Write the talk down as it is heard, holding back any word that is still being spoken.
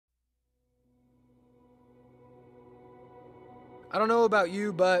I don't know about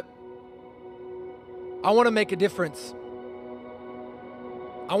you, but I want to make a difference.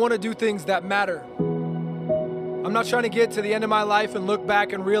 I want to do things that matter. I'm not trying to get to the end of my life and look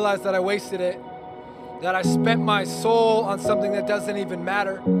back and realize that I wasted it, that I spent my soul on something that doesn't even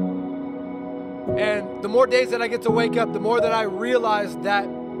matter. And the more days that I get to wake up, the more that I realize that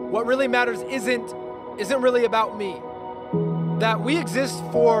what really matters isn't really about me. That we exist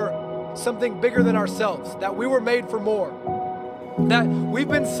for something bigger than ourselves, that we were made for more, that we've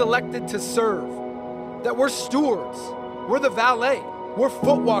been selected to serve, that we're stewards, we're the valet, we're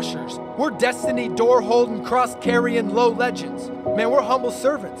foot washers, we're destiny door-holding, cross-carrying low legends. Man, we're humble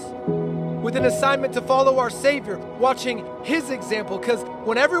servants with an assignment to follow our Savior, watching His example, because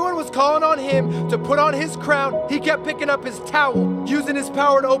when everyone was calling on Him to put on His crown, He kept picking up His towel, using His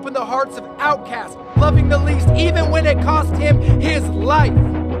power to open the hearts of outcasts, loving the least, even when it cost Him His life.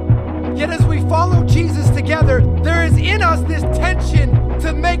 Yet as we follow Jesus together, there is in us this tension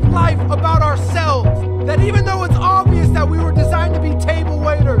to make life about ourselves, that even though it's obvious that we were designed to be table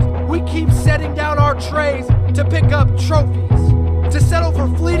waiters, we keep setting down our trays to pick up trophies, to settle for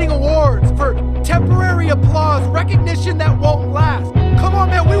fleeting awards, for temporary applause, recognition that won't last. Come on,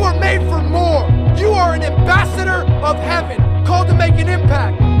 man, we were made for more. You are an ambassador of heaven, called to make an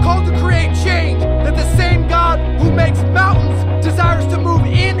impact, called to create change, that the same God who makes mountains desires to move